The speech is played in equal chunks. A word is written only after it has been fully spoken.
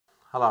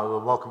Hello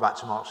and welcome back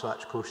to Mark's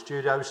Electrical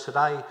Studios.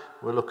 Today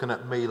we're looking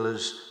at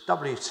Miele's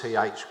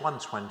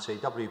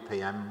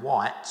WTH120WPM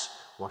white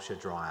washer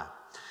dryer.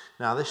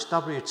 Now this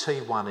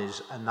WT1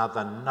 is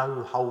another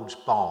no holds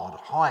barred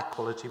high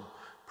quality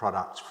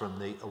product from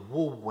the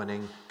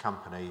award-winning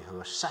company who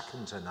are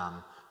second to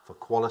none for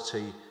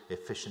quality,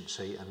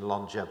 efficiency and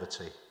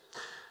longevity.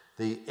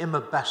 The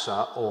Immer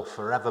besser or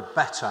forever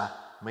better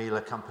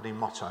Miele company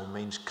motto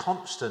means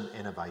constant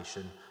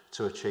innovation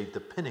to achieve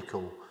the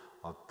pinnacle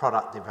of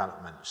product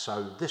development.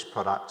 So this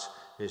product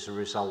is a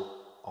result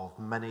of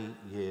many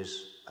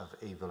years of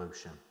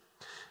evolution.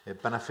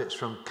 It benefits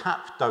from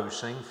cap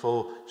dosing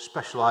for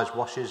specialised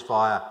washes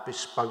via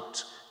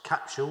bespoke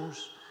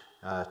capsules,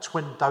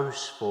 twin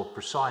dose for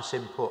precise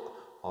input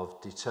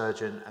of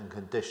detergent and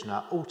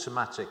conditioner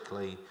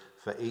automatically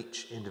for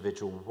each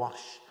individual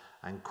wash,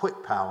 and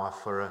quick power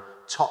for a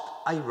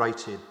top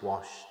A-rated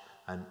wash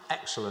and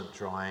excellent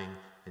drying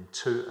in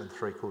 2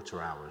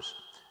 3/4 hours.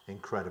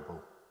 Incredible.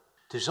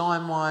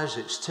 Design-wise,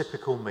 it's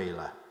typical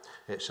Miele.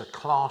 It's a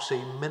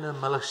classy,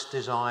 minimalist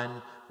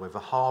design with a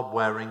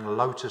hard-wearing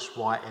lotus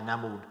white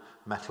enamelled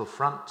metal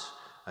front,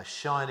 a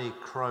shiny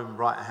chrome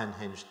right-hand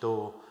hinge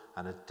door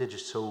and a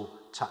digital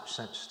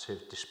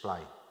touch-sensitive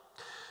display.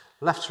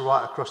 Left to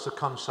right across the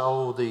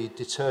console, the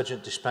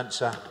detergent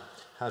dispenser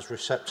has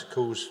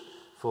receptacles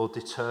for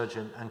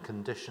detergent and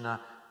conditioner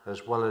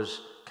as well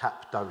as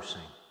cap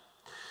dosing.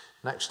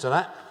 Next to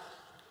that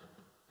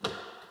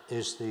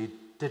is the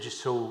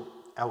digital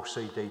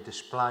LCD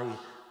display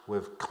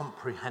with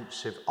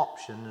comprehensive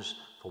options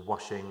for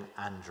washing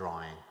and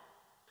drying.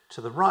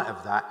 To the right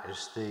of that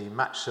is the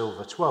matte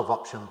silver 12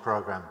 option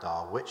program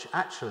dial, which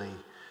actually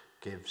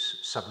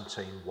gives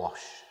 17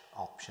 wash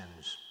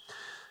options.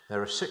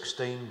 There are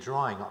 16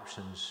 drying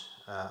options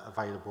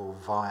available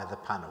via the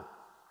panel.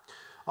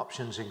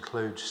 Options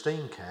include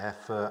steam care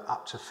for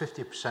up to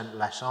 50%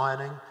 less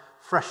ironing,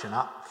 freshen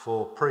up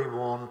for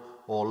pre-worn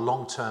or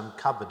long-term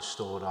cupboard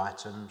stored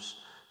items,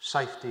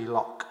 safety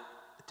lock,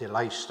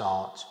 delay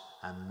start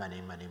and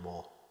many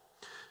more.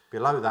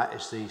 Below that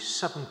is the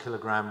 7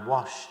 kilogram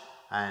wash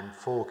and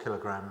 4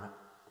 kilogram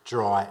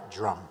dry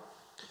drum.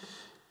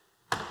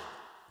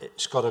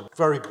 It's got a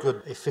very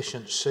good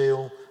efficient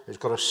seal. It's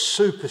got a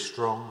super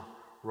strong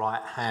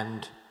right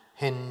hand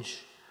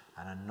hinge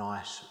and a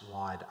nice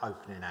wide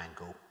opening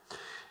angle.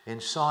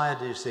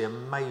 Inside is the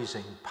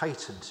amazing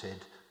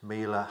patented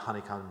Miele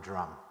honeycomb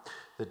drum.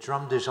 The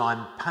drum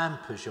design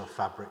pampers your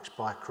fabrics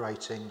by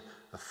creating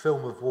a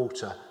film of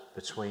water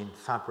between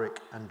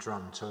fabric and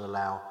drum to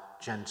allow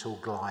gentle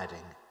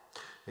gliding.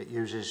 It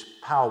uses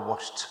Power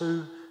Wash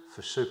 2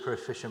 for super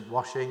efficient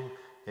washing.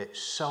 It's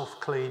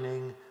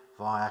self-cleaning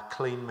via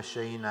clean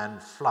machine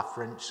and fluff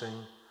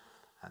rinsing.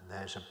 And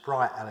there's a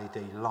bright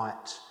LED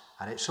light,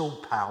 and it's all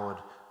powered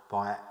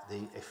by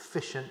the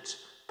efficient,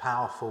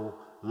 powerful,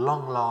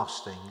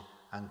 long-lasting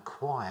and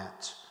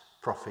quiet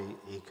Profi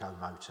Eco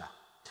motor.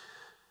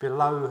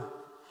 Below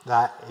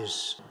that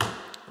is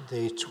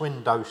the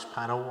twin dose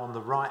panel on the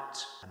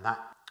right, and that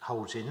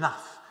holds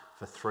enough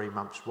for 3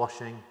 months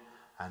washing,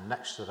 and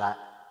next to that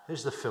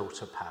is the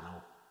filter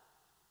panel.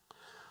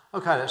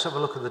 Okay, let's have a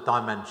look at the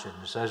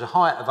dimensions. There's a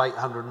height of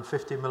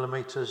 850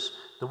 millimeters,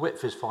 the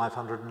width is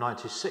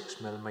 596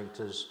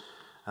 millimeters,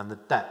 and the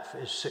depth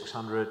is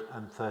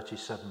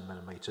 637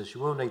 millimeters.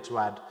 You will need to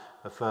add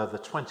a further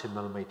 20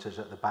 millimeters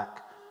at the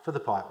back for the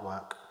pipe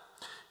work.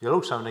 You'll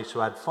also need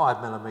to add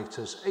 5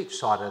 millimeters each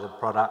side of the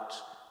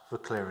product for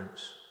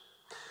clearance.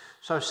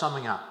 So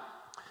summing up,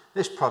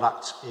 this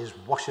product is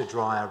washer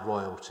dryer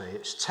royalty.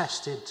 It's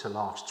tested to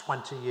last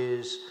 20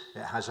 years.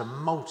 It has a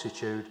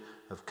multitude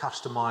of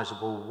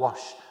customizable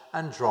wash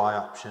and dry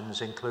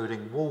options,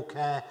 including wool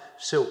care,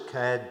 silk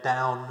care,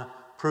 down,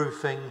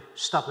 proofing,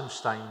 stub and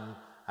stain,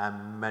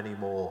 and many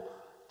more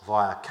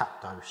via cap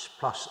dose,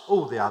 plus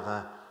all the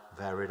other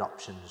varied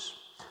options.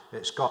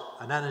 It's got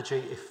an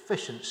energy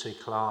efficiency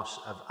class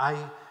of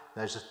A.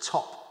 There's a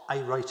top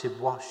A-rated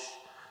wash.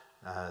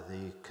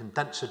 The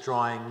condenser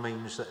drying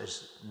means that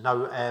there's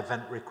no air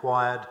vent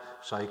required,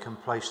 so you can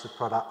place the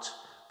product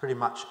pretty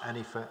much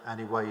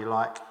anywhere you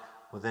like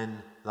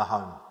within the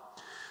home.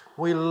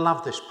 We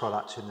love this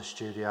product in the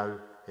studio.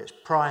 It's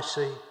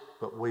pricey,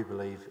 but we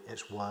believe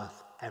it's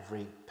worth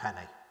every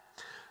penny.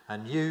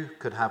 And you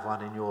could have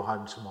one in your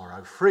home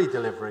tomorrow. Free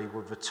delivery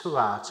with a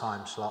 2-hour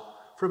time slot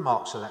from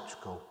Mark's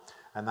Electrical,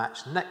 and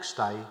that's next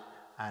day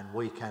and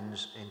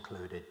weekends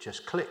included.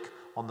 Just click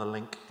on the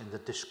link in the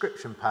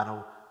description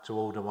panel to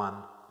order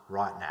one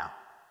right now.